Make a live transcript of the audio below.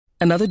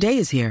Another day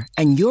is here,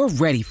 and you're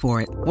ready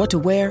for it. What to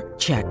wear?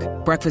 Check.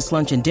 Breakfast,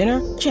 lunch, and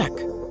dinner? Check.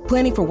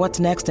 Planning for what's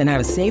next and how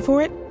to save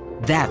for it?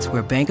 That's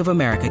where Bank of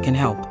America can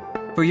help.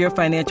 For your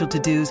financial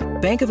to-dos,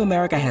 Bank of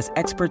America has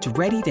experts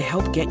ready to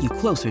help get you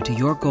closer to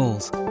your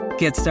goals.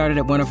 Get started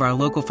at one of our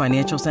local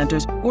financial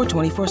centers or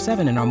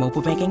 24/7 in our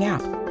mobile banking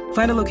app.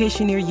 Find a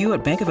location near you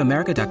at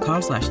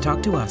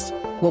bankofamerica.com/talktous.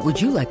 What would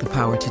you like the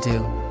power to do?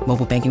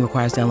 Mobile banking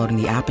requires downloading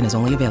the app and is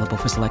only available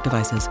for select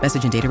devices.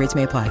 Message and data rates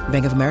may apply.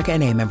 Bank of America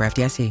N.A., member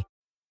FDIC.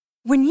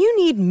 When you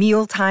need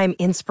mealtime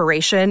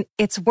inspiration,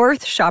 it's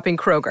worth shopping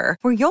Kroger,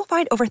 where you'll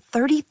find over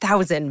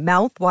 30,000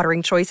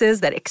 mouth-watering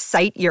choices that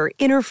excite your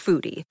inner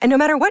foodie. And no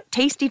matter what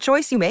tasty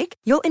choice you make,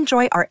 you'll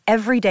enjoy our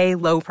everyday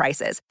low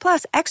prices,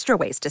 plus extra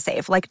ways to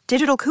save, like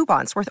digital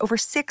coupons worth over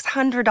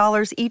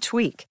 $600 each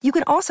week. You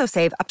can also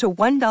save up to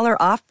 $1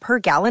 off per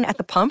gallon at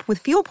the pump with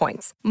fuel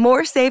points.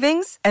 More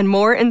savings and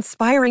more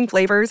inspiring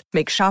flavors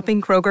make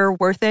shopping Kroger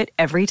worth it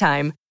every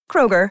time.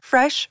 Kroger,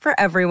 fresh for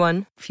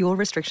everyone. Fuel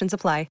restrictions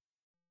apply.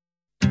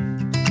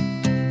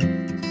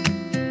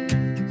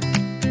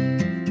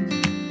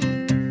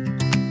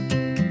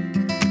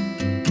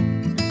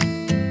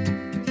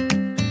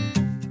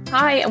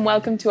 Hi, and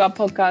welcome to our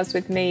podcast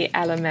with me,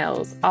 Ella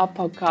Mills. Our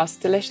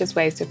podcast, Delicious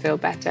Ways to Feel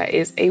Better,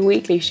 is a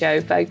weekly show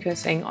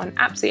focusing on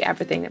absolutely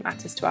everything that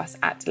matters to us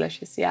at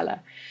Delicious Ella.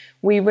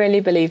 We really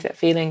believe that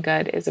feeling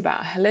good is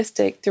about a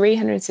holistic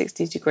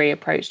 360-degree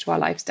approach to our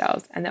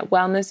lifestyles, and that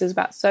wellness is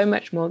about so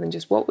much more than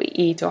just what we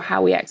eat or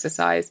how we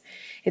exercise.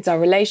 It's our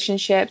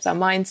relationships, our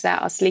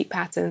mindset, our sleep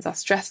patterns, our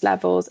stress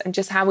levels, and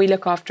just how we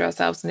look after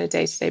ourselves on a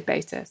day-to-day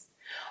basis.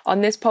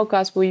 On this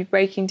podcast, we'll be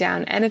breaking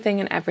down anything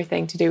and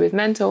everything to do with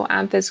mental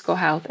and physical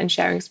health and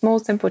sharing small,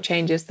 simple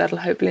changes that'll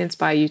hopefully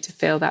inspire you to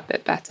feel that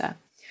bit better.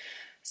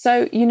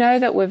 So you know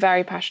that we're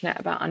very passionate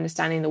about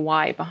understanding the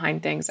why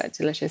behind things at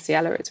Delicious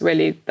Ella. It's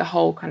really the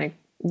whole kind of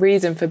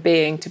reason for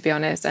being, to be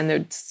honest,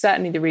 and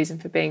certainly the reason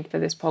for being for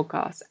this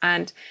podcast.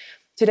 And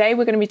today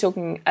we're going to be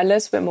talking a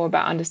little bit more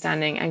about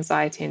understanding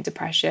anxiety and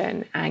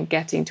depression and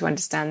getting to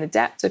understand the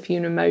depths of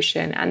human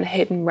emotion and the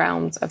hidden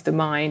realms of the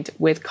mind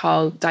with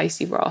Carl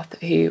Dicey-Roth,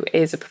 who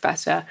is a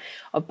professor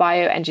of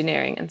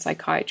bioengineering and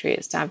psychiatry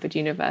at Stanford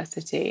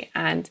University.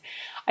 And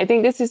I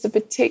think this is a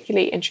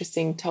particularly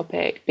interesting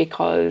topic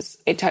because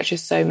it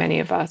touches so many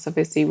of us,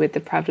 obviously, with the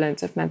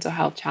prevalence of mental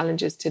health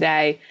challenges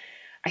today.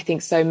 I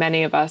think so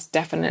many of us,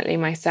 definitely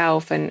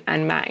myself and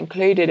Matt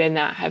included in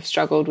that, have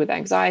struggled with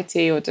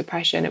anxiety or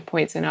depression at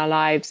points in our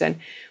lives. And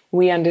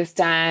we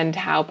understand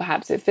how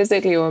perhaps it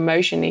physically or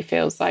emotionally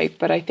feels like,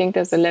 but I think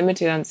there's a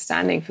limited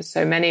understanding for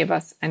so many of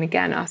us, and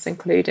again, us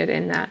included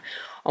in that,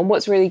 on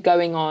what's really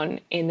going on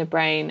in the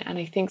brain. And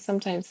I think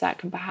sometimes that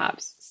can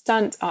perhaps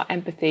stunt our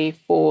empathy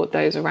for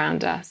those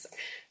around us.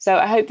 So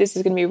I hope this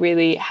is going to be a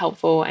really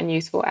helpful and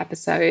useful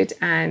episode.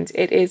 And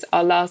it is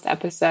our last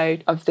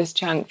episode of this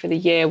chunk for the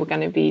year. We're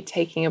going to be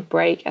taking a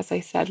break, as I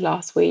said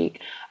last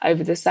week.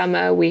 Over the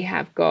summer, we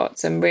have got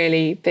some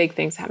really big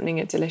things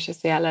happening at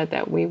Delicious Ella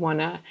that we want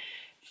to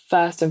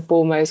first and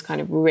foremost kind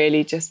of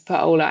really just put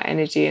all our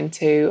energy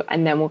into,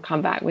 and then we'll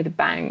come back with a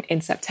bang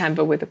in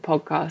September with a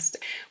podcast.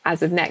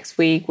 As of next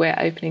week, we're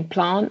opening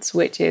Plants,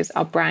 which is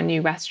our brand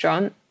new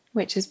restaurant,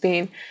 which has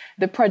been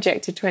the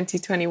project of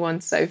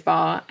 2021 so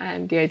far.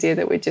 And the idea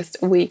that we're just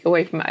a week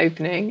away from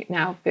opening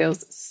now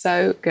feels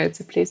so good.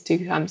 So please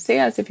do come see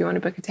us. If you want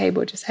to book a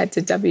table, just head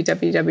to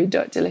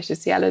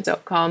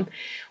www.deliciousella.com.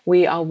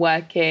 We are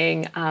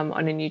working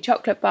on a new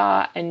chocolate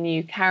bar, a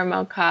new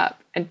caramel cup,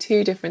 and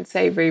 2 different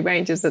savory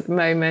ranges at the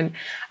moment.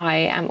 I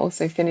am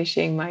also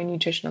finishing my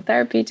nutritional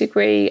therapy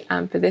degree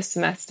for this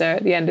semester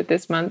at the end of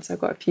this month. So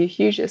I've got a few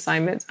huge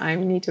assignments. I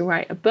need to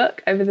write a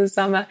book over the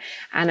summer,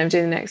 and I'm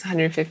doing the next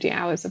 150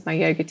 hours of my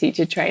yoga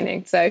teacher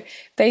training. So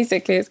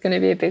basically it's going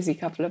to be a busy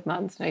couple of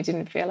months, and I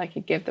didn't feel I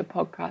could give the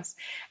podcast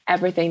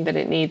everything that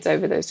it needs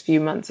over those few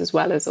months, as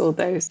well as all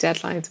those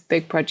deadlines of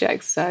big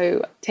projects.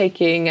 So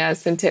taking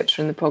some tips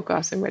from the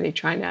podcast and really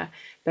trying to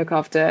look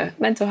after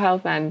mental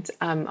health and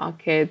our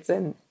kids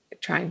and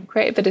try and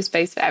create a bit of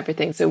space for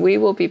everything. So we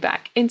will be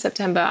back in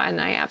September,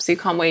 and I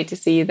absolutely can't wait to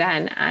see you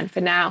then. And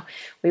for now,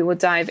 we will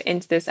dive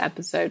into this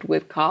episode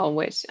with Carl,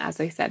 which,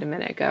 as I said a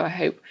minute ago, I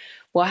hope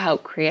will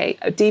help create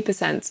a deeper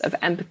sense of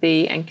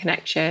empathy and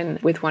connection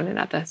with one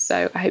another.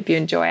 So I hope you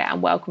enjoy it,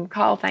 and welcome,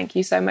 Carl. Thank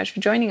you so much for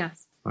joining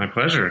us. My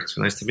pleasure. It's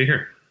nice to be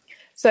here.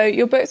 So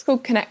your book's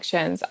called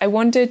Connections. I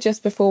wondered,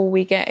 just before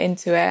we get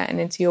into it and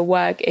into your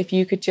work, if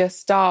you could just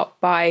start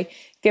by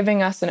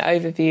giving us an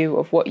overview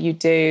of what you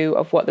do,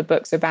 of what the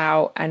book's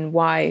about, and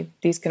why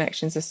these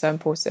connections are so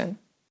important.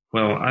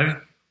 Well, I've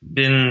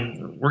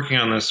been working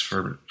on this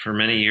for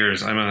many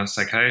years. I'm a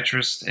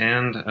psychiatrist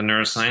and a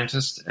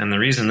neuroscientist, and the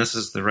reason this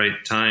is the right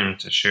time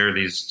to share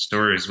these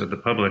stories with the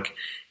public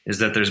is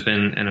that there's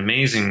been an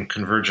amazing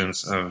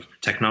convergence of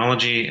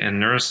technology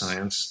and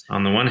neuroscience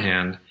on the one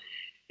hand,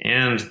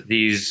 and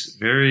these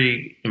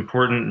very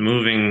important,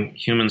 moving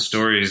human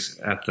stories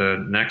at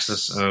the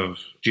nexus of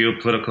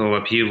geopolitical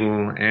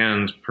upheaval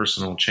and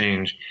personal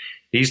change.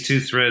 These 2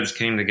 threads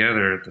came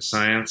together, the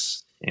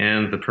science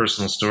and the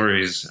personal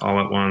stories all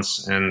at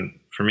once. And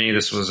for me,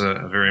 this was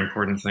a very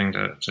important thing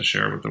to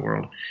share with the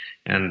world.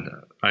 And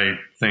I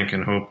think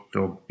and hope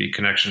there'll be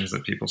connections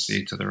that people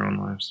see to their own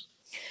lives.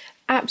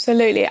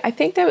 Absolutely. I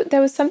think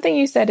there was something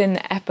you said in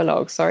the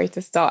epilogue, sorry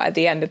to start at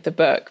the end of the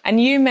book,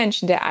 and you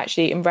mentioned it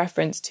actually in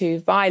reference to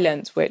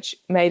violence, which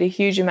made a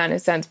huge amount of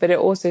sense, but it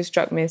also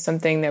struck me as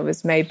something that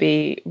was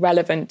maybe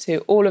relevant to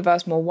all of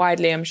us more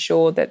widely. I'm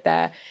sure that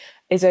there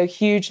is a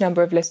huge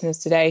number of listeners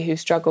today who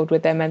struggled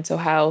with their mental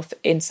health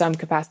in some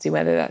capacity,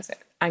 whether that's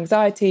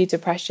anxiety,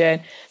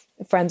 depression,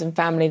 friends and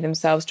family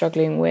themselves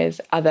struggling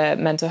with other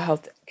mental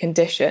health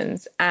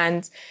conditions.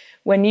 And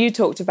when you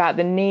talked about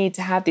the need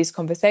to have these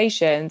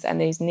conversations and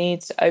these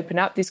needs to open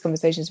up these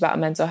conversations about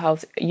mental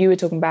health, you were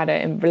talking about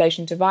it in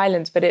relation to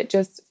violence, but it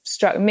just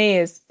struck me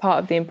as part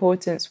of the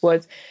importance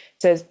was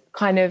to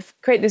kind of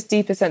create this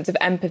deeper sense of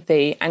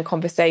empathy and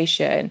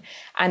conversation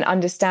and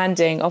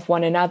understanding of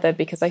one another,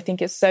 because I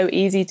think it's so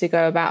easy to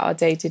go about our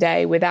day to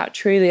day without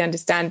truly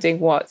understanding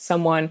what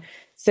someone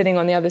sitting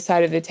on the other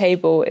side of the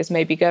table is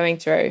maybe going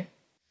through.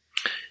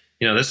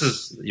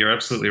 You're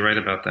absolutely right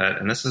about that.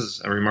 And this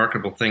is a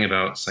remarkable thing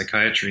about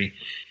psychiatry.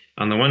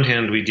 On the one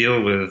hand, we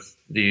deal with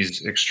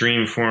these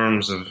extreme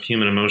forms of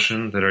human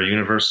emotion that are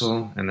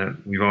universal and that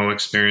we've all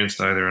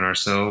experienced either in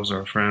ourselves or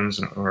our friends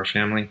or our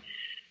family.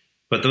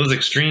 But those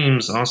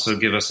extremes also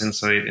give us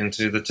insight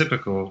into the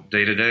typical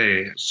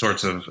day-to-day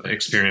sorts of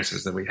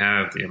experiences that we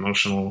have, the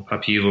emotional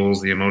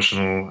upheavals, the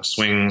emotional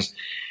swings.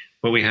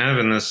 What we have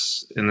in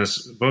this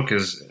book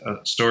is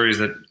stories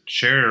that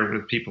share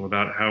with people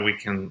about how we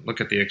can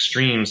look at the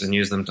extremes and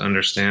use them to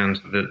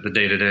understand the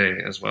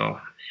day-to-day as well.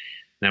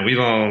 Now, we've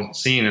all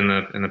seen in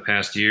the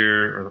past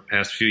year or the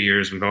past few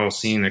years, we've all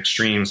seen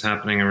extremes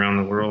happening around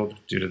the world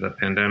due to the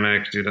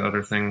pandemic, due to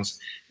other things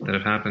that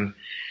have happened.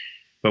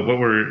 But what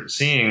we're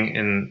seeing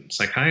in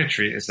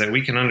psychiatry is that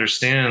we can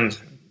understand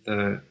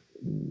the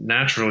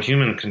natural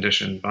human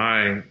condition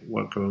by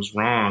what goes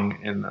wrong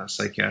in the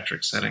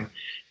psychiatric setting.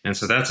 And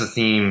so that's a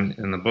theme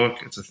in the book.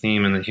 It's a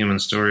theme in the human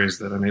stories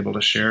that I'm able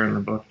to share in the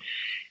book.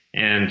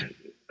 And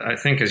I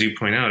think, as you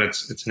point out,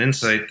 it's an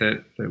insight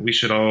that we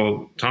should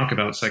all talk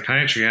about.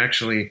 Psychiatry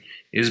actually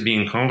is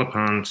being called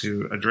upon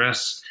to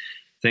address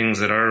things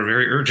that are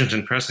very urgent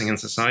and pressing in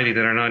society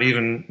that are not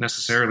even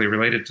necessarily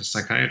related to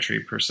psychiatry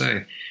per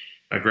se.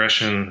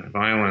 Aggression,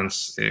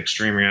 violence, the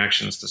extreme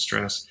reactions to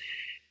stress.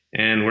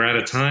 And we're at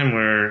a time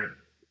where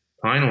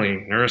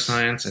finally,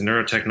 neuroscience and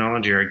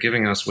neurotechnology are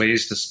giving us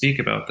ways to speak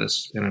about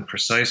this in a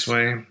precise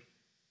way,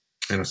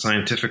 in a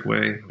scientific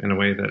way, in a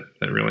way that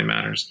really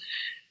matters.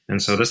 And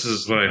so this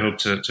is what I hope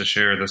to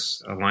share,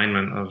 this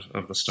alignment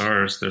of the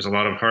stars. There's a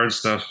lot of hard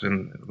stuff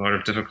and a lot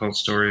of difficult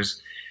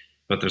stories,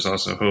 but there's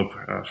also hope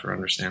for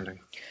understanding.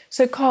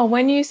 So, Carl,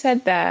 when you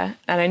said there,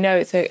 and I know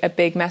it's a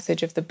big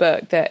message of the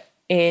book, that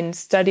in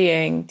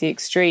studying the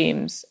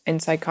extremes in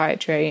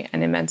psychiatry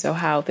and in mental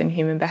health and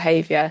human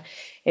behavior,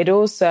 it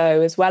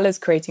also, as well as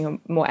creating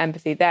more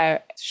empathy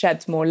there,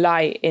 sheds more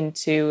light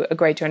into a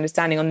greater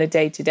understanding on the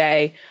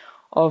day-to-day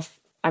of,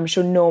 I'm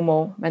sure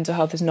normal mental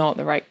health is not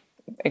the right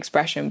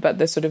expression, but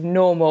the sort of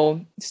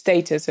normal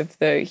status of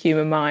the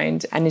human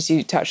mind. And as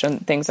you touched on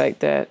things like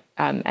the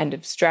end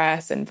of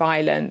stress and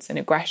violence and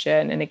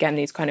aggression, and again,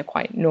 these kind of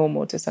quite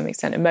normal to some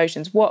extent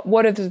emotions.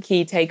 What are the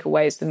key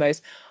takeaways, the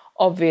most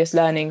obvious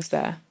learnings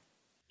there?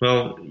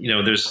 Well,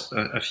 there's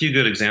a few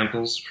good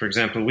examples. For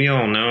example, we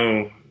all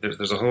know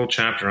there's a whole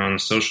chapter on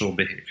social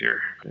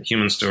behavior,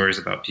 human stories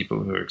about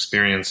people who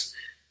experience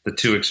the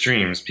two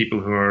extremes, people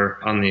who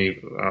are on the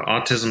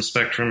autism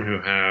spectrum, who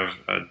have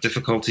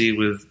difficulty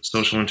with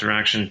social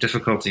interaction,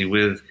 difficulty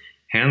with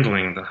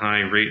handling the high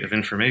rate of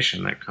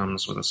information that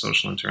comes with a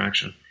social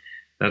interaction.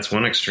 That's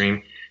one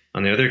extreme.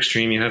 On the other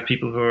extreme, you have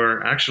people who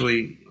are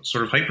actually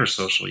sort of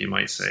hypersocial, you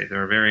might say.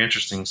 There are very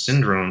interesting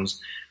syndromes,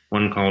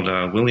 one called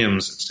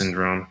Williams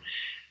syndrome,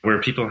 where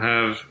people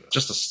have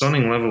just a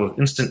stunning level of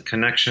instant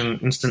connection,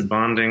 instant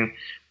bonding,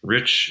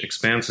 rich,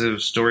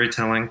 expansive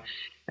storytelling.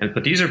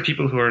 But these are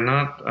people who are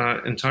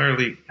not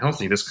entirely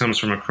healthy. This comes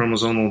from a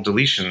chromosomal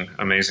deletion,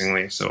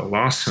 amazingly, so a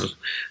loss of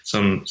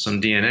some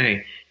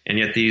DNA. And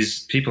yet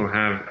these people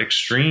have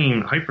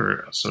extreme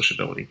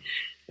hyper-sociability.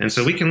 And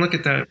so we can look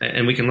at that,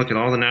 and we can look at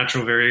all the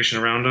natural variation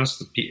around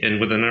us, and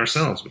within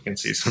ourselves. We can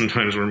see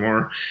sometimes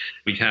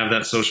we have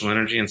that social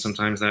energy, and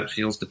sometimes that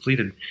feels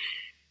depleted.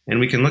 And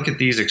we can look at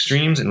these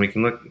extremes, and we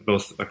can look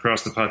both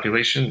across the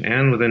population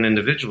and within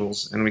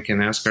individuals, and we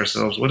can ask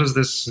ourselves, what does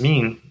this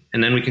mean?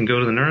 And then we can go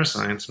to the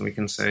neuroscience, and we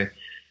can say,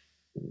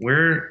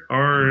 where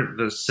are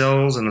the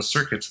cells and the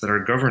circuits that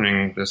are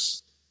governing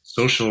this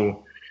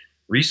social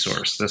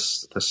resource,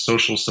 this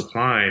social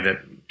supply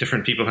that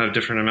different people have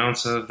different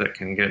amounts of, that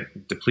can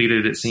get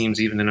depleted, it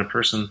seems, even in a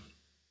person.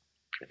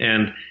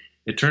 And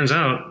it turns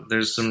out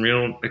there's some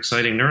real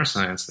exciting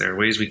neuroscience there,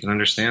 ways we can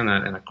understand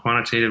that in a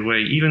quantitative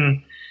way,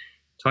 even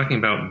talking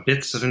about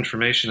bits of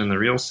information in the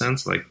real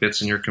sense, like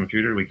bits in your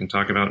computer. We can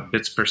talk about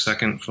bits per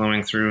second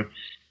flowing through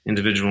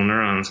individual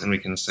neurons, and we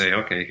can say,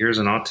 okay, here's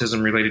an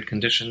autism-related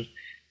condition,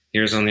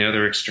 here's on the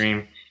other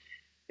extreme.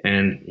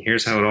 And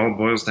here's how it all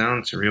boils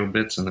down to real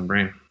bits in the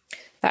brain.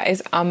 That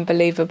is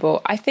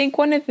unbelievable. I think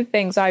one of the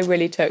things I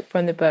really took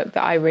from the book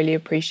that I really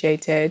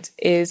appreciated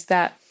is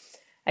that,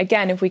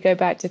 again, if we go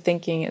back to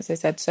thinking, as I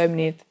said, so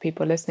many of the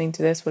people listening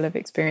to this will have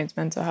experienced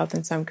mental health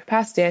in some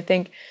capacity. I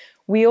think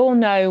we all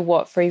know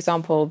what, for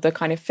example, the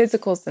kind of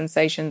physical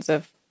sensations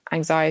of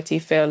anxiety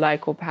feel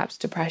like, or perhaps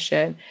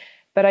depression.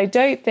 But I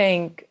don't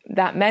think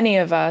that many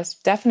of us,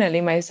 definitely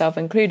myself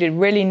included,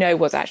 really know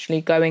what's actually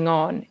going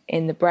on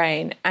in the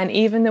brain. And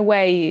even the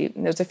way,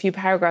 there's a few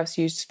paragraphs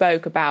you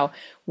spoke about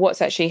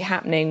what's actually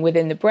happening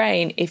within the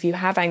brain if you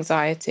have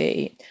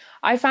anxiety.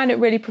 I found it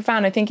really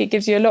profound. I think it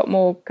gives you a lot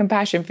more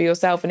compassion for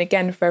yourself and,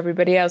 again, for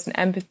everybody else, and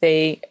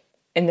empathy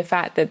in the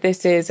fact that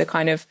this is a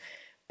kind of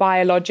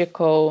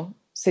biological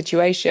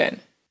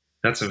situation.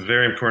 That's a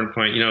very important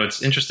point.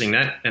 It's interesting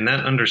that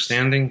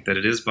understanding that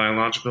it is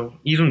biological,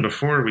 even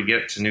before we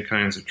get to new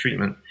kinds of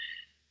treatment,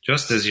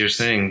 just as you're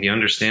saying, the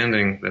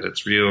understanding that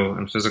it's real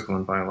and physical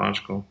and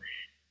biological,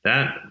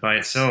 that by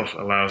itself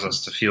allows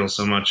us to feel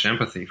so much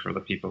empathy for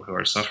the people who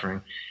are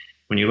suffering.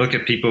 When you look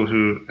at people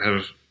who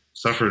have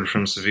suffered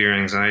from severe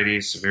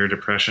anxiety, severe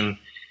depression,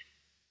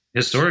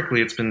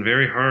 historically it's been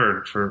very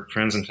hard for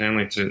friends and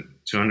family to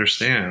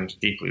understand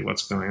deeply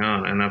what's going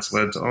on. And that's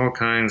led to all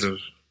kinds of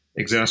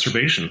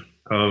exacerbation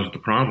of the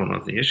problem,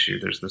 of the issue.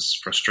 There's this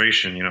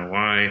frustration,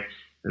 why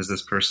is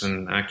this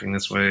person acting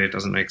this way? It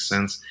doesn't make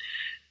sense.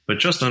 But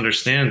just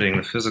understanding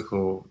the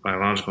physical,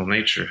 biological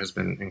nature has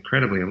been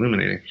incredibly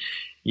illuminating.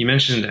 You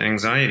mentioned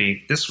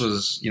anxiety. This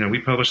was,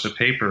 we published a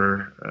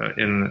paper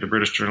in the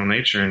British journal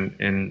Nature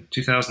in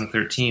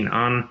 2013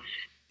 on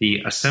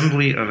the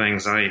assembly of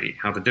anxiety,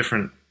 how the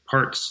different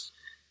parts,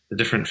 the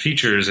different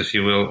features, if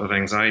you will, of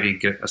anxiety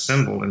get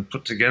assembled and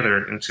put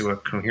together into a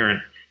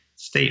coherent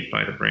state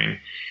by the brain.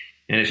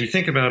 And if you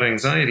think about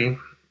anxiety,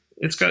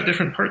 it's got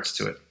different parts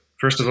to it.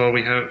 First of all,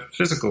 we have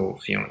physical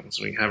feelings.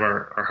 We have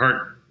our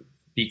heart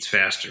beats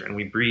faster and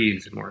we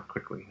breathe more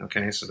quickly.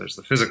 Okay, so there's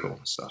the physical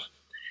stuff.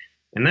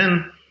 And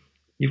then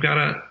you've got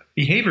a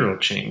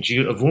behavioral change.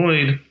 You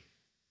avoid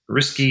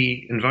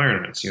risky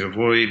environments. You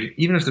avoid,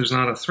 even if there's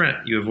not a threat,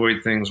 you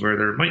avoid things where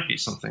there might be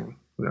something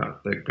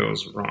that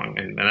goes wrong.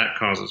 And that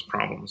causes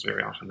problems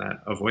very often,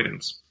 that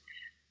avoidance.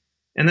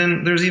 And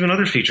then there's even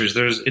other features.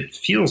 It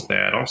feels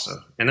bad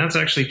also. And that's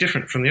actually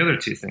different from the other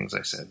two things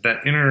I said.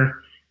 That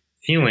inner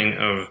feeling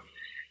of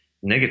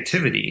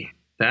negativity,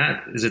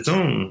 that is its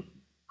own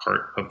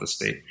part of the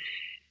state.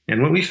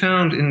 And what we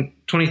found in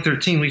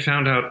 2013, we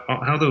found out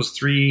how those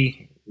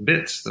three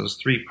bits, those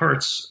three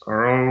parts,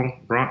 are all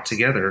brought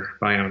together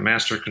by a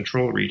master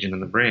control region in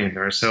the brain.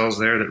 There are cells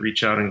there that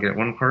reach out and get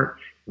one part,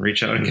 and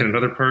reach out and get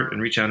another part,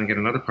 and reach out and get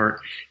another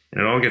part,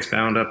 and it all gets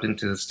bound up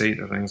into the state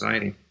of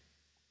anxiety.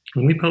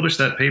 When we published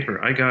that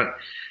paper, I got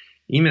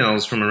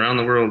emails from around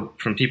the world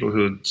from people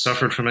who had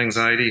suffered from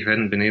anxiety, who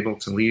hadn't been able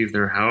to leave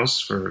their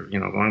house for a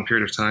long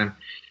period of time,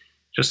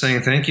 just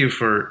saying thank you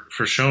for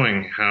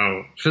showing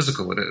how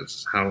physical it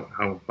is,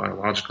 how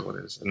biological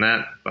it is. And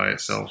that by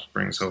itself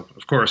brings hope.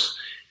 Of course,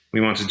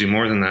 we want to do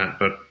more than that,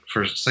 but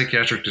for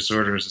psychiatric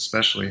disorders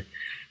especially,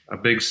 a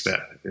big step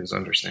is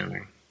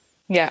understanding.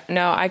 Yeah,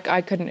 no,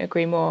 I couldn't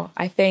agree more.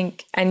 I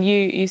think, and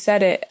you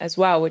said it as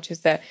well, which is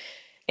that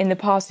in the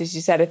past, as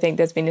you said, I think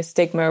there's been a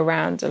stigma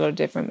around a lot of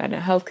different mental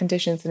health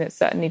conditions, and it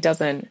certainly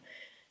doesn't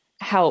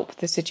help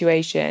the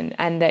situation.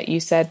 And that you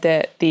said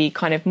that the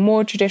kind of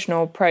more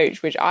traditional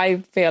approach, which I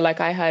feel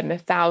like I heard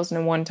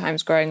 1,001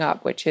 times growing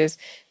up, which is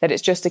that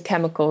it's just a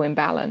chemical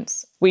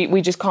imbalance.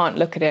 We just can't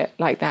look at it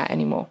like that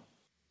anymore.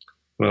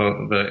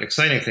 Well, the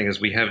exciting thing is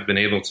we have been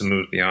able to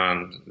move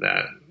beyond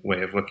that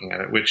way of looking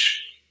at it,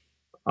 which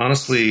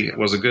honestly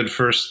was a good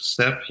first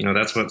step.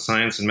 That's what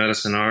science and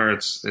medicine are.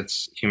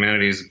 It's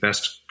humanity's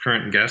best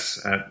current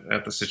guess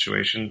at the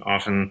situation,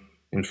 often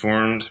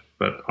informed,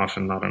 but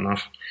often not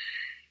enough.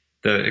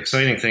 The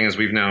exciting thing is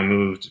we've now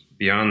moved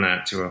beyond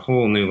that to a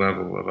whole new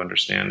level of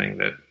understanding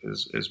that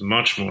is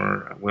much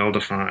more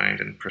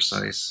well-defined and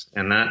precise.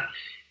 And that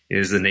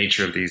is the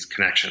nature of these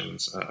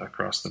connections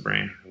across the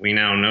brain. We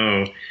now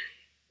know,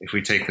 if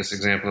we take this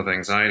example of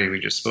anxiety we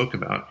just spoke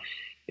about,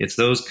 it's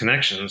those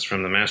connections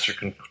from the master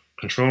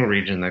control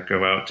region that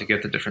go out to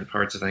get the different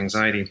parts of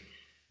anxiety.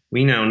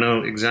 We now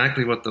know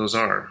exactly what those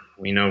are.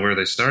 We know where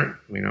they start,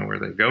 we know where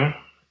they go,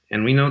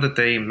 and we know that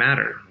they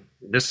matter.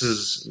 This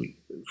is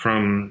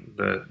from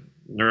the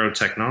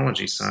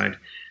neurotechnology side.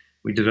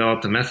 We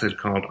developed a method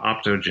called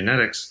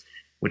optogenetics,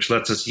 which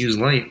lets us use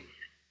light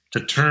to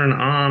turn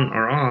on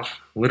or off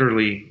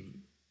literally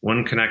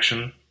one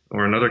connection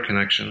or another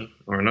connection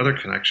or another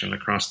connection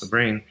across the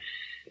brain.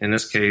 In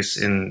this case,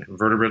 in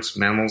vertebrates,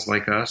 mammals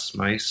like us,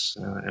 mice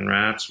and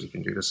rats. We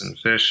can do this in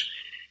fish.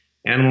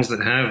 Animals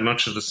that have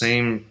much of the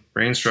same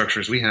brain structure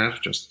as we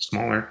have, just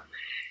smaller.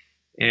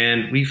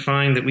 And we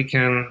find that we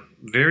can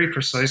very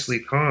precisely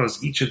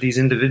cause each of these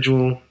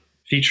individual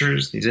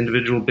features, these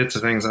individual bits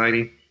of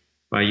anxiety,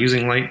 by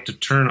using light to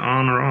turn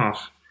on or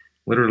off,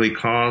 literally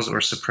cause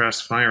or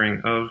suppress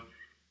firing of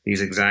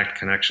these exact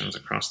connections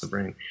across the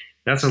brain.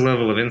 That's a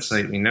level of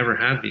insight we never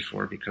had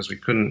before because we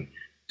couldn't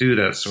do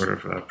that sort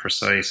of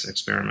precise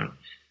experiment.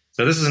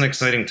 So this is an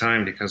exciting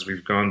time because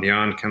we've gone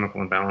beyond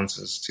chemical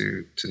imbalances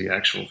to the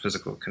actual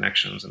physical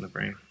connections in the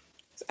brain.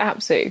 It's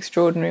absolutely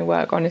extraordinary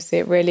work, honestly,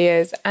 it really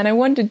is. And I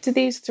wondered, do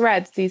these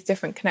threads, these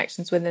different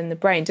connections within the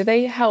brain, do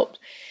they help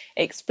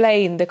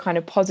explain the kind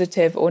of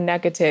positive or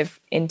negative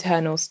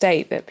internal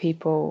state that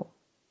people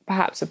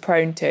perhaps are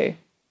prone to?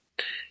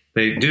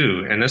 They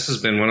do. And this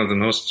has been one of the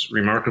most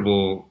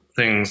remarkable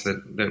things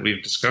that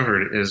we've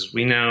discovered is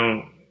we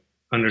now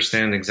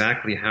understand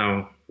exactly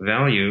how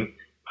value,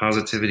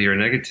 positivity or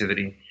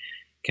negativity,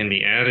 can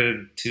be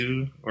added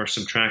to or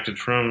subtracted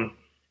from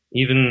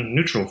even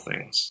neutral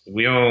things.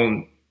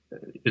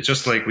 It's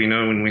just like we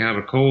know when we have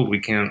a cold,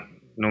 we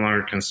no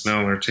longer can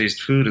smell or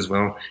taste food as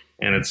well.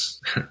 And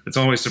it's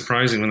always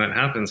surprising when that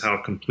happens,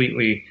 how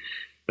completely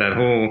that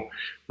whole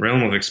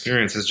realm of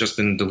experience has just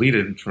been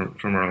deleted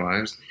from our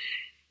lives.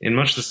 In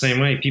much the same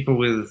way, people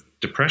with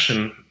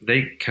depression,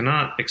 they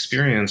cannot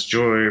experience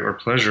joy or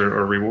pleasure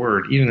or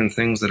reward, even in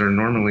things that are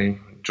normally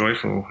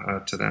joyful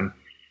to them.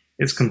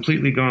 It's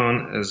completely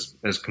gone,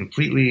 as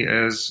completely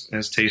as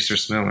taste or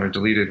smell are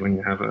deleted when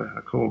you have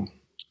a cold.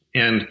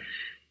 And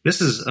this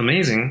is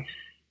amazing.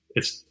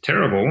 It's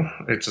terrible.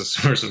 It's a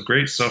source of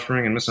great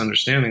suffering and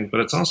misunderstanding, but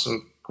it's also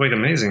quite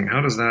amazing.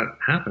 How does that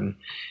happen?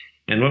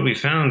 And what we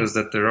found is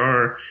that there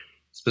are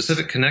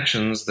specific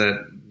connections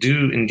that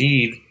do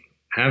indeed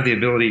have the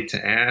ability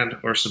to add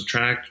or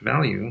subtract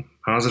value,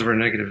 positive or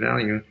negative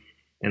value,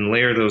 and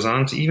layer those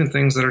onto even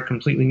things that are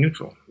completely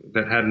neutral,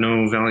 that had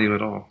no value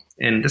at all.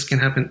 And this can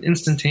happen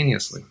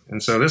instantaneously.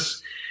 And so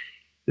this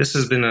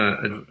has been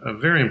a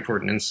very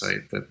important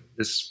insight, that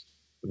this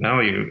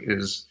value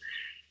is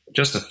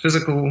just a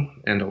physical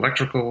and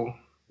electrical,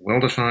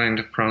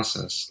 well-defined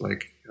process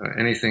like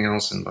anything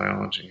else in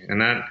biology. And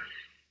that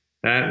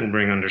will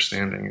bring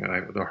understanding.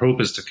 The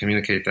hope is to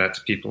communicate that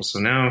to people. So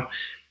now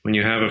when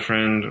you have a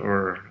friend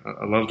or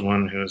a loved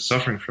one who is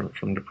suffering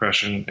from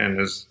depression and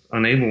is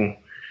unable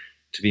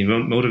to be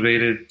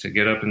motivated to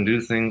get up and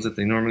do things that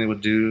they normally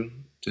would do,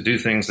 to do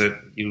things that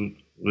you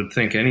would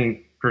think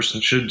any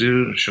person should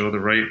do, to show the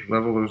right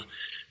level of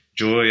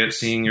joy at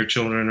seeing your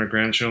children or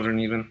grandchildren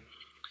even,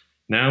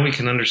 now we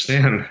can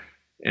understand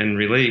and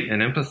relate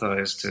and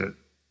empathize to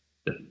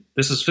that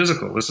this is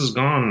physical, this is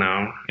gone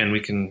now, and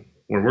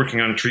we're working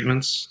on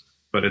treatments,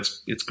 but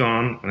it's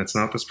gone, and it's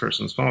not this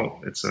person's fault.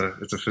 It's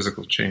a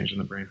physical change in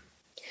the brain.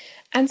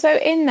 And so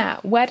in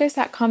that, where does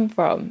that come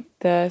from?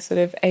 The sort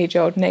of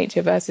age-old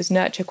nature versus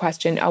nurture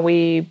question. Are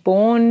we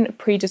born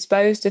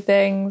predisposed to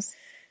things?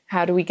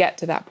 How do we get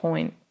to that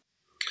point?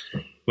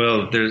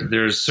 Well,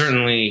 there's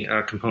certainly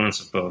components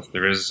of both.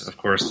 There is, of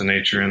course, the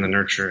nature and the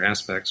nurture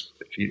aspects.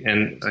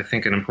 And I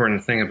think an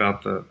important thing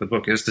about the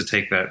book is to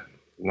take that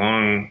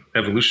long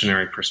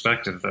evolutionary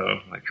perspective, though.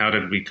 Like, how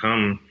did we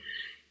come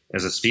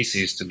as a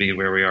species to be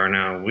where we are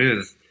now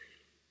with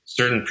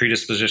certain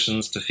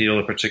predispositions to feel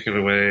a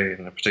particular way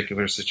in a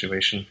particular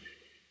situation?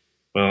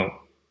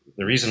 Well,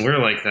 the reason we're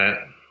like that,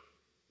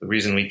 the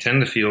reason we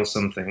tend to feel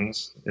some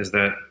things, is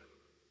that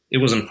it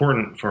was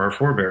important for our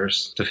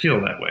forebears to feel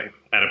that way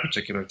at a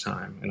particular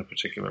time in a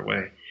particular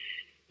way.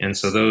 And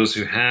so those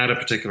who had a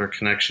particular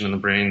connection in the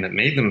brain that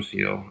made them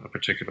feel a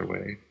particular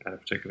way at a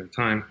particular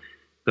time,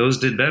 those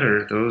did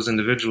better. Those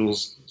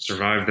individuals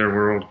survived their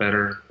world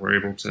better, were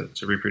able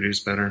to reproduce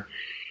better.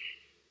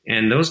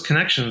 And those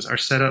connections are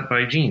set up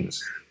by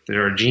genes.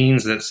 There are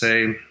genes that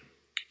say,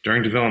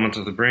 during development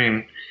of the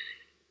brain,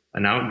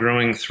 an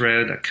outgrowing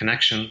thread, a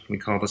connection, we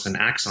call this an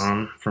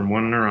axon, from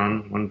one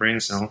neuron, one brain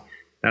cell,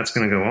 that's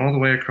going to go all the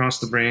way across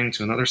the brain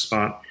to another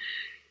spot.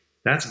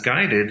 That's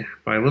guided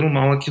by little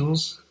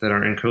molecules that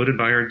are encoded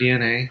by our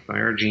DNA, by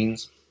our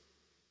genes.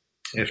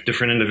 If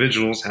different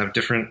individuals have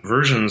different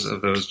versions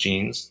of those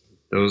genes,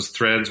 those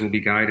threads will be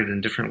guided in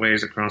different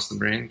ways across the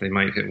brain. They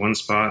might hit one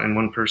spot in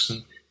one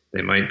person.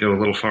 They might go a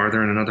little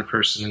farther in another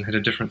person and hit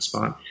a different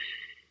spot.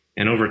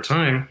 And over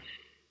time,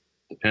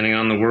 depending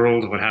on the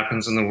world, what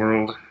happens in the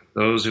world,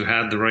 those who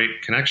had the right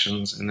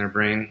connections in their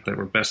brain that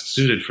were best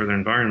suited for their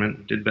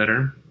environment did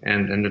better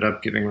and ended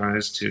up giving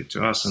rise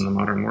to us in the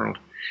modern world.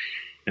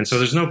 And so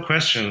there's no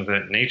question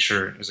that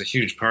nature is a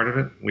huge part of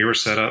it. We were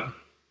set up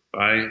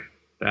by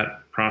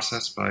that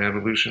process, by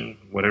evolution.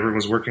 Whatever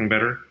was working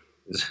better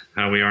is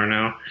how we are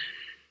now.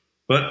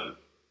 But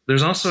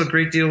there's also a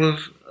great deal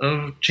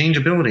of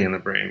changeability in the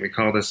brain. We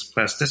call this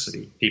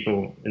plasticity.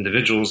 People,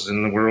 individuals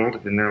in the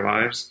world, in their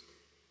lives,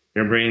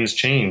 their brains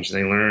change,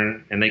 they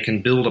learn, and they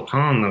can build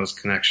upon those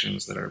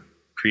connections that are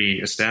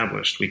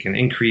pre-established. We can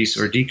increase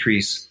or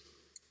decrease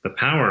the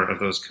power of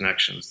those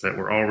connections that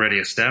were already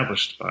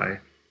established by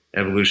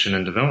evolution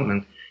and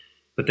development,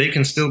 but they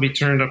can still be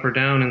turned up or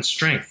down in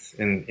strength,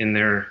 in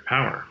their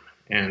power.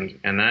 And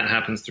that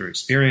happens through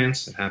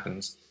experience, it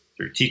happens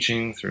through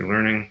teaching, through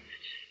learning.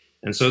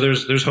 And so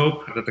there's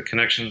hope that the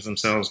connections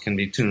themselves can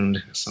be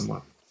tuned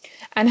somewhat.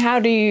 And how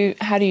do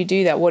you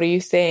do that? What are you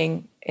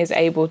seeing is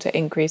able to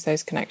increase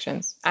those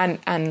connections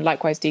and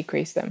likewise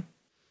decrease them?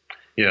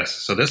 Yes.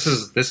 So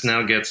this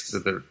now gets to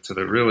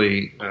the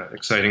really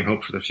exciting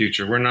hope for the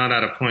future. We're not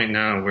at a point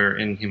now where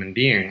in human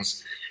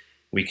beings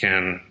we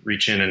can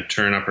reach in and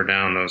turn up or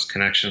down those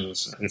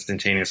connections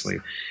instantaneously.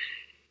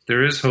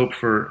 There is hope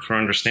for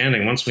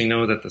understanding. Once we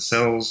know that the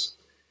cells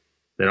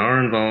that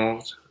are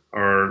involved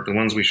are the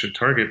ones we should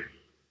target,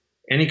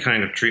 any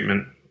kind of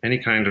treatment, any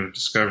kind of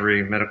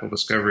discovery, medical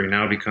discovery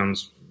now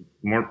becomes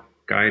more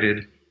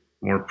guided,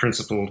 more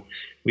principled.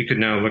 We could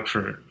now look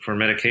for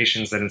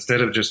medications that,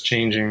 instead of just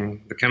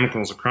changing the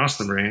chemicals across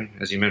the brain,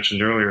 as you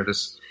mentioned earlier,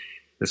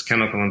 this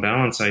chemical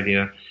imbalance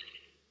idea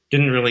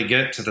didn't really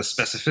get to the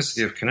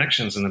specificity of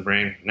connections in the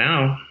brain.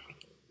 Now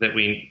that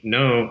we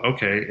know,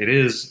 okay, it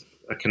is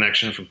a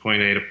connection from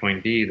point A to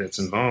point B that's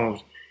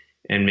involved,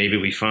 and maybe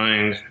we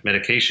find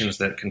medications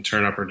that can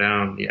turn up or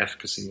down the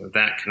efficacy of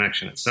that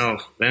connection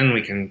itself, then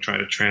we can try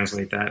to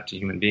translate that to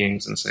human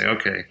beings and say,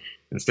 okay,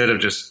 instead of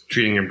just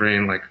treating your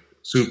brain like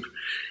soup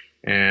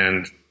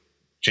and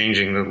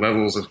changing the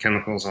levels of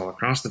chemicals all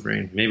across the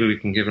brain, maybe we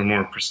can give a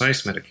more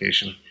precise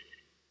medication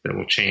that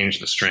will change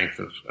the strength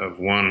of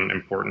one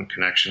important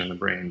connection in the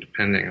brain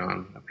depending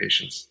on a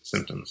patient's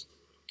symptoms.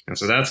 And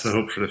so that's the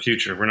hope for the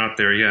future. We're not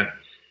there yet,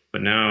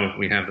 but now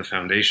we have the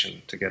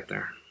foundation to get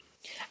there.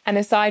 And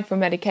aside from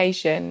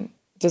medication,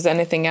 does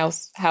anything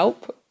else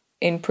help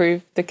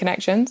improve the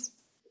connections?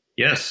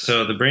 Yes.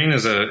 So the brain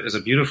is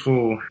a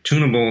beautiful,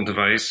 tunable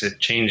device.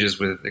 It changes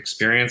with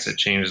experience. It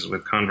changes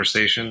with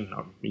conversation.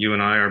 You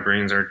and I, our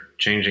brains are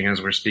changing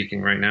as we're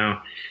speaking right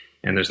now.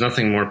 And there's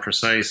nothing more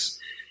precise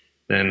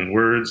than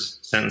words,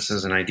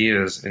 sentences, and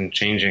ideas in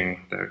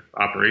changing the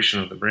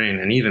operation of the brain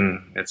and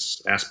even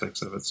its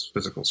aspects of its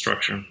physical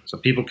structure. So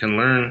people can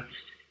learn,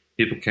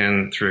 people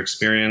can, through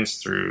experience,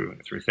 through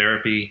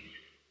therapy,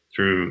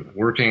 through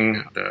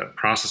working the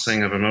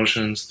processing of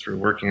emotions, through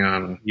working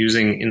on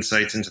using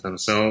insights into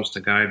themselves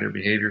to guide their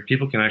behavior,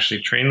 people can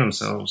actually train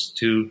themselves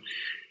to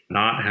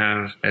not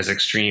have as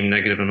extreme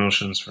negative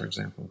emotions, for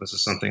example. This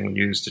is something we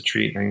use to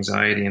treat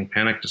anxiety and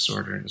panic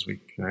disorder, as we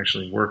can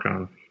actually work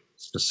on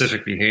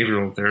specific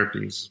behavioral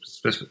therapies,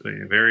 specifically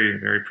very,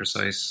 very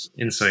precise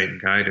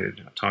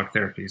insight-guided talk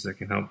therapies that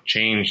can help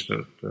change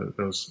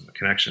those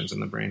connections in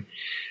the brain.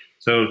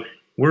 So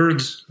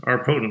words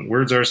are potent.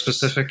 Words are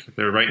specific.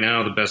 They're right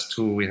now the best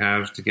tool we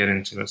have to get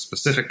into a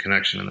specific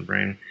connection in the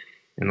brain.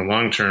 In the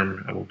long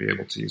term, we'll be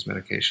able to use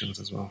medications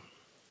as well.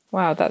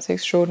 Wow, that's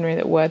extraordinary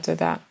that words are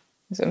that.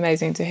 It's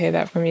amazing to hear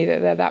that from you,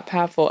 that they're that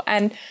powerful.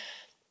 And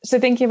so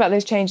thinking about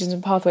those changes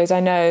in pathways, I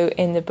know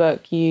in the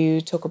book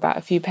you talk about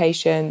a few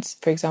patients,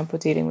 for example,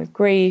 dealing with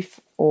grief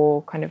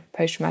or kind of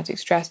post-traumatic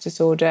stress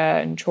disorder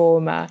and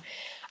trauma,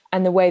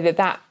 and the way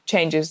that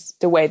changes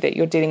the way that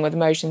you're dealing with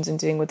emotions and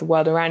dealing with the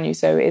world around you.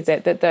 So is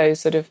it that those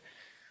sort of,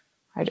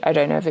 I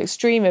don't know if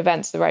extreme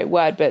events is the right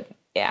word, but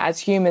as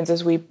humans,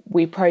 as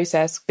we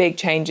process big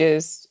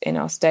changes in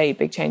our state,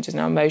 big changes in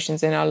our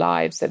emotions in our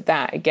lives,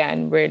 that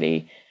again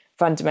really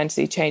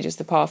fundamentally changes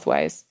the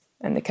pathways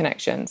and the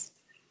connections?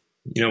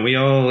 You know, we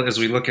all, as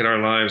we look at our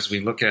lives, we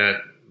look at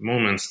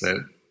moments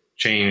that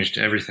changed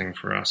everything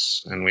for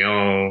us, and we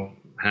all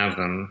have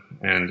them.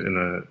 And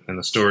in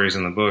the stories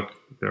in the book,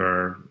 there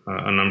are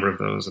a number of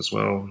those as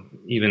well,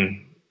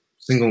 even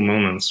single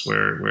moments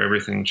where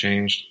everything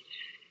changed.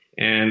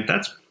 And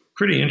that's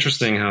pretty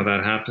interesting how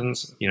that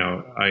happens. You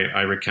know,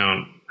 I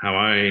recount how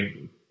I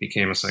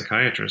became a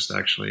psychiatrist,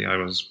 actually. I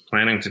was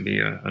planning to be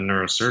a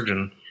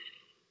neurosurgeon,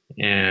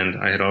 and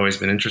I had always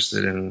been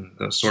interested in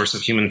the source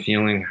of human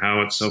feeling,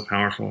 how it's so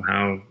powerful,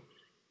 how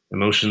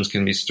emotions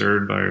can be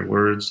stirred by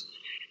words.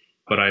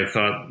 But I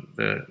thought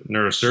that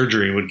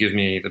neurosurgery would give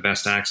me the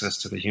best access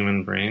to the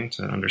human brain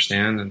to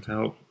understand and to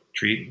help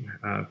treat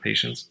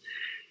patients.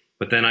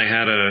 But then I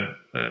had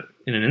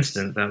in an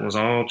instant, that was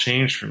all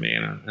changed for me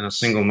in a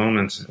single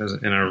moment,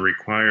 in a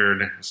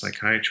required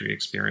psychiatry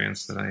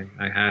experience that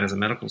I had as a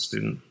medical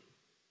student.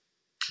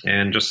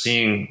 And just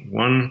seeing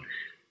one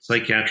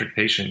psychiatric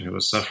patient who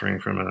was suffering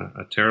from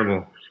a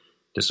terrible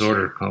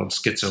disorder called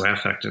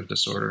schizoaffective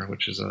disorder,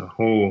 which is a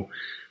whole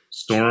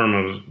storm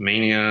of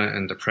mania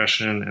and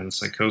depression and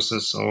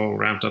psychosis all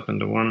wrapped up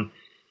into one.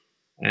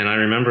 And I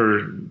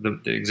remember the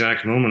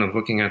exact moment of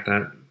looking at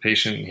that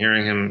patient and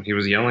hearing him. He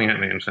was yelling at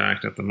me, in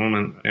fact, at the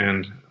moment.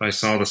 And I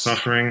saw the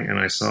suffering, and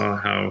I saw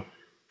how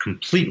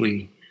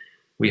completely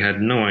we had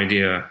no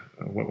idea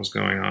what was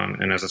going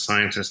on. And as a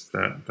scientist,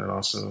 that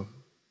also,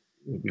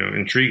 you know,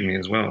 intrigued me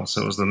as well.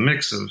 So it was the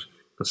mix of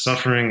the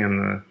suffering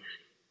and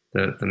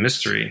the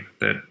mystery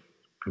that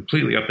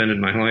completely upended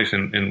my life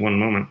in one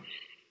moment.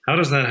 How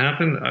does that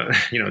happen?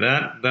 You know,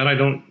 that I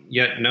don't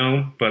yet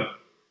know, but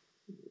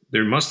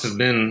there must have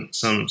been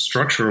some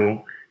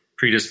structural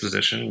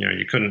predisposition. You know,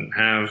 you couldn't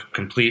have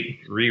complete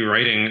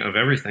rewriting of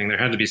everything. There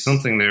had to be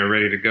something there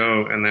ready to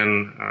go, and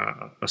then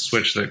a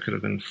switch that could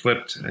have been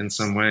flipped in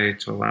some way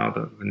to allow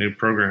the new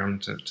program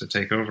to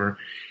take over.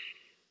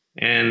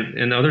 And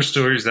in other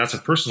stories, that's a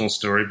personal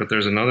story, but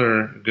there's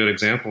another good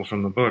example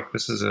from the book.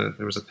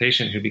 There was a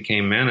patient who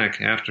became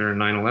manic after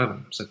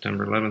 9/11,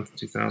 September 11th,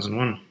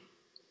 2001.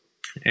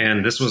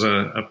 And this was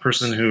a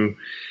person who,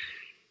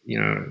 you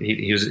know,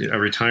 he was a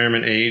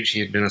retirement age. He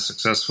had been a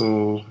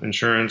successful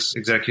insurance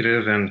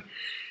executive and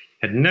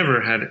had never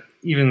had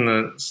even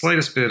the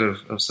slightest bit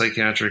of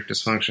psychiatric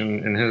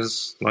dysfunction in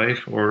his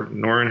life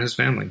nor in his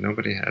family.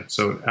 Nobody had.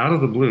 So out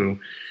of the blue,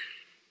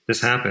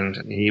 this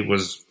happened. He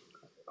was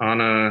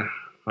on a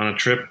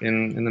trip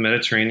in the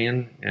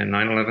Mediterranean, and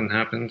 9/11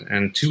 happened.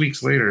 And 2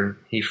 weeks later,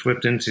 he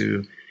flipped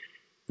into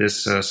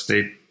this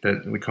state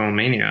that we call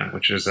mania,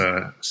 which is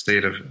a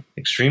state of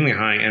extremely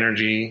high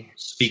energy,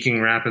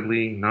 speaking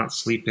rapidly, not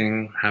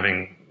sleeping,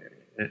 having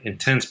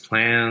intense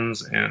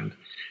plans and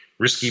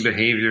risky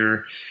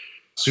behavior,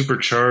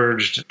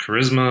 supercharged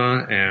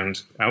charisma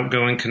and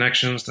outgoing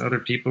connections to other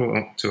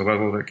people to a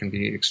level that can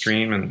be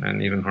extreme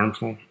and even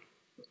harmful.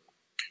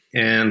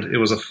 And it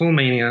was a full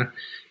mania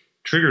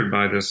triggered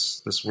by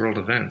this world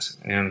event.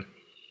 And,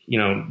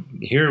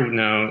 here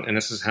now, and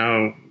this is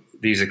how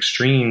these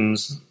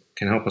extremes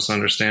can help us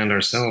understand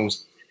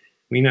ourselves.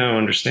 We now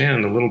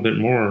understand a little bit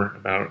more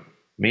about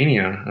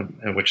mania,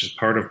 which is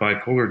part of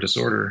bipolar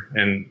disorder,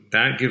 and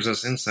that gives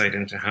us insight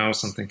into how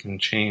something can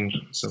change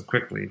so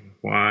quickly,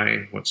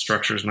 why, what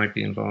structures might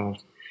be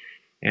involved.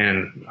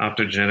 And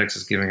optogenetics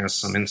is giving us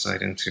some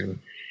insight into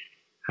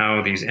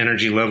how these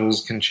energy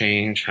levels can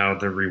change, how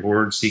the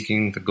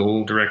reward-seeking, the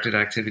goal-directed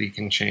activity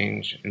can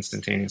change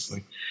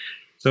instantaneously.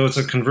 So it's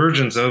a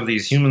convergence of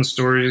these human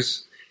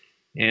stories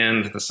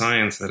and the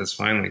science that is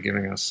finally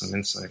giving us some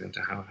insight into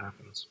how it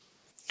happens.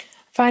 I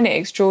find it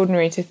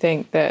extraordinary to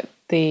think that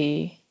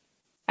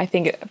I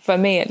think for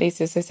me, at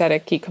least, as I said, I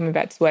keep coming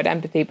back to the word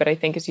empathy, but I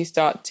think as you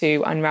start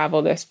to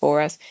unravel this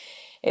for us,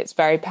 it's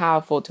very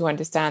powerful to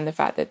understand the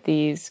fact that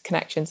these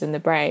connections in the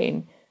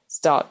brain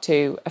start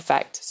to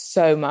affect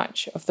so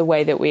much of the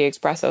way that we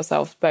express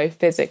ourselves, both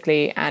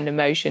physically and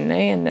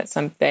emotionally. And that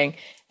something,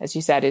 as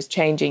you said, is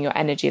changing your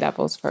energy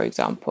levels, for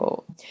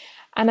example.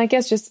 And I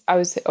guess I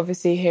was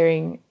obviously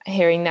hearing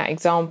that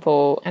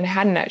example, and I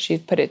hadn't actually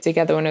put it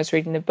together when I was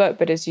reading the book.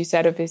 But as you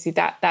said, obviously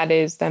that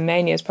is, the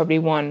mania is probably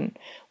one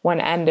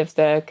end of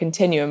the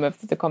continuum of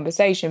the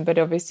conversation. But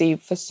obviously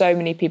for so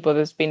many people,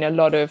 there's been a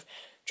lot of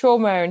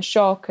trauma and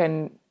shock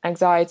and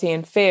anxiety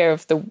and fear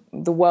of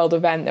the world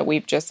event that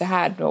we've just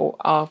had or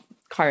are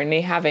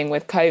currently having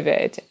with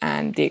COVID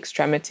and the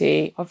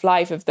extremity of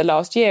life of the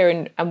last year.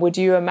 And would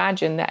you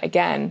imagine that,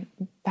 again,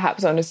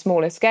 perhaps on a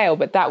smaller scale,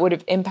 but that would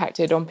have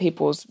impacted on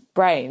people's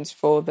brains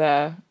for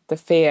the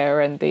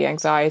fear and the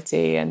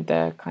anxiety and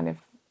the kind of,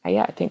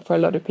 I think for a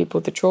lot of people,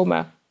 the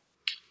trauma.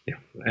 Yeah,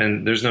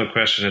 and there's no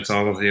question it's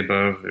all of the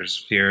above.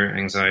 There's fear,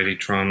 anxiety,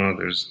 trauma,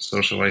 there's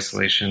social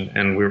isolation,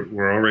 and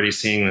we're already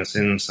seeing this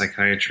in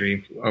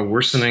psychiatry, a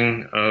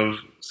worsening of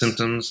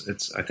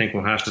symptoms. I think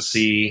we'll have to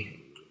see,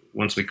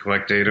 once we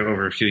collect data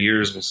over a few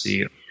years, we'll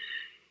see,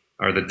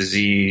 are the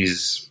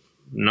disease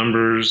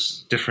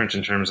numbers different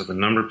in terms of the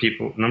number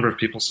of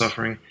people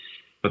suffering?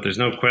 But there's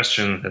no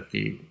question that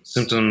the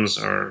symptoms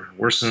are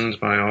worsened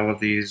by all of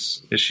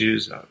these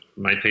issues.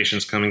 My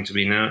patients coming to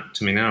me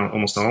now,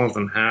 almost all of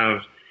them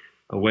have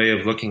a way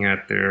of looking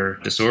at their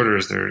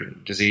disorders, their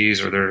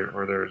disease, or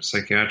their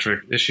psychiatric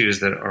issues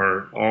that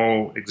are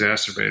all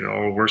exacerbated,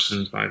 all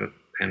worsened by the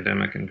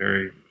pandemic in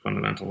very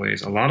fundamental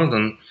ways. A lot of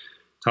them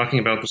talking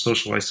about the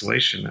social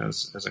isolation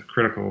as a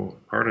critical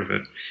part of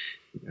it,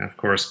 of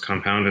course,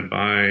 compounded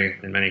by,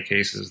 in many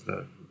cases,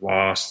 the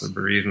loss, the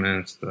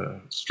bereavement, the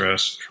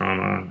stress,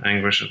 trauma,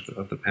 anguish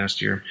of the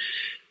past year.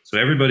 So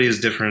everybody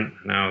is different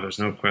now. There's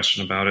no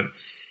question about it.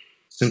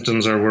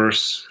 Symptoms are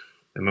worse.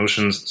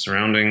 Emotions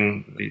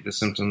surrounding the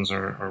symptoms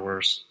are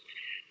worse.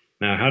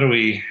 Now, how do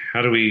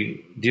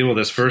we deal with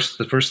this?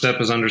 The first step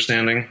is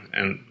understanding,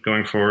 and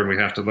going forward, we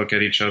have to look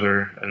at each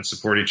other and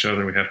support each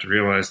other. We have to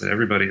realize that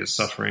everybody is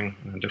suffering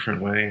in a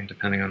different way,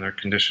 depending on their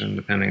condition,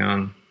 depending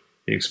on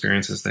the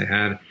experiences they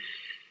had.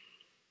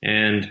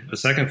 And the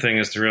second thing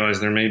is to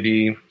realize there may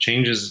be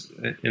changes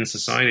in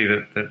society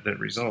that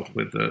result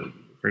with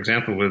for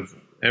example, with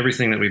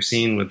everything that we've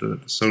seen with the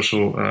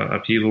social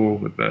upheaval,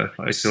 with the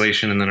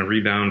isolation, and then a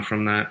rebound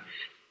from that.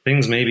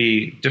 Things may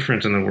be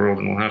different in the world,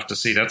 and we'll have to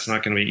see. That's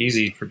not going to be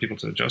easy for people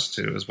to adjust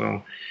to as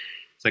well.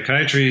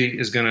 Psychiatry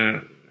is going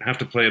to have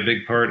to play a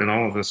big part in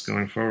all of this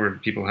going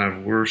forward. People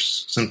have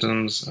worse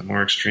symptoms,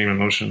 more extreme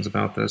emotions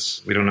about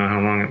this. We don't know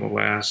how long it will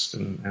last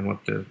and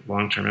what the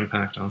long-term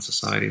impact on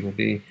society will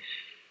be.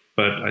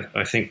 But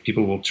I think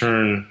people will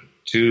turn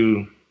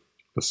to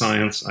the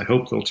science. I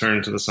hope they'll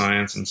turn to the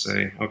science and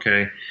say,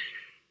 okay,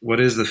 what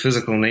is the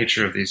physical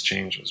nature of these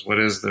changes? What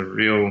is the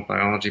real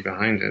biology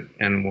behind it?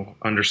 And we'll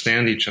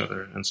understand each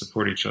other and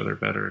support each other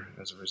better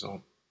as a result.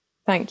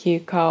 Thank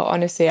you, Carl.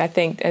 Honestly, I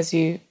think as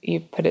you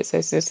put it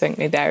so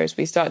succinctly there, as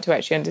we start to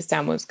actually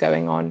understand what's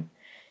going on,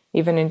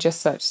 even in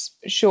just such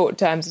short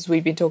terms as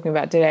we've been talking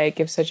about today, it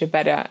gives such a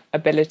better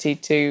ability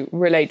to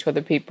relate to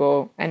other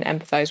people and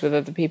empathize with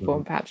other people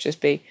and perhaps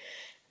just be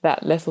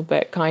that little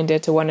bit kinder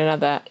to one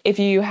another. If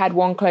you had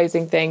one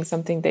closing thing,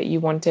 something that you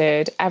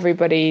wanted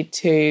everybody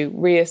to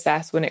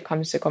reassess when it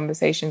comes to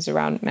conversations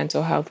around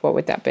mental health, what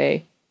would that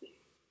be?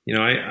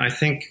 I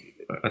think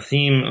a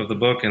theme of the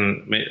book,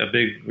 and a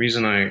big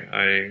reason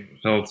I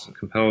felt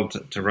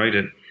compelled to write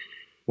it,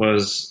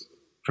 was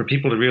for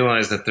people to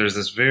realize that there's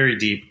this very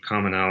deep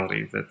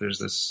commonality, that there's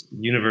this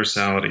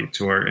universality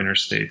to our inner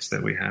states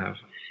that we have.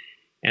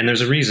 And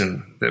there's a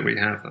reason that we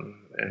have them.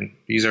 And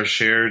these are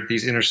shared,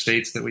 these inner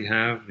states that we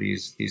have,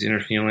 these inner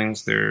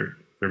feelings, they're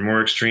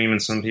more extreme in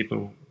some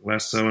people,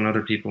 less so in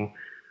other people,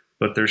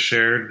 but they're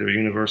shared, they're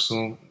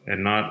universal,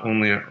 and not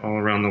only all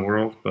around the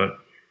world, but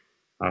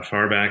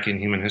far back in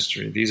human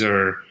history. These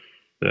are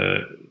the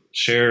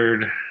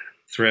shared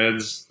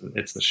threads,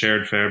 it's the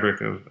shared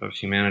fabric of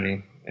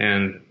humanity.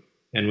 And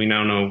we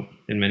now know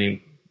in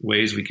many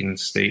ways we can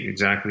state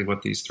exactly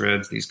what these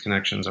threads, these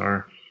connections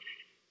are.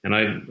 And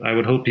I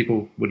would hope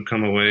people would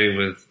come away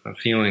with a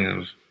feeling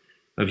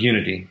of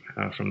unity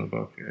from the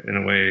book in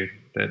a way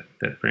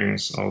that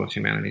brings all of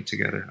humanity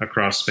together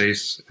across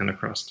space and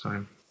across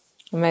time.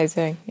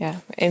 Amazing. Yeah,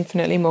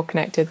 infinitely more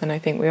connected than I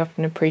think we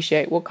often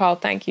appreciate. Well, Carl,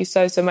 thank you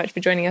so much for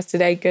joining us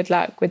today. Good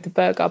luck with the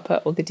book. I'll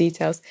put all the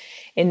details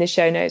in the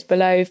show notes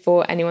below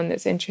for anyone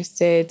that's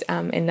interested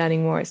in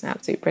learning more. It's an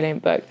absolutely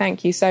brilliant book.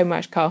 Thank you so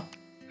much, Carl.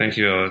 Thank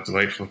you, Ella.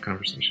 Delightful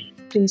conversation.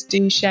 Please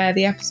do share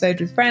the episode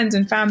with friends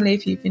and family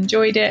if you've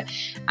enjoyed it,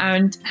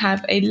 and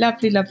have a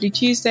lovely, lovely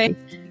Tuesday.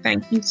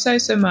 Thank you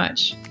so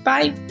much.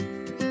 Bye.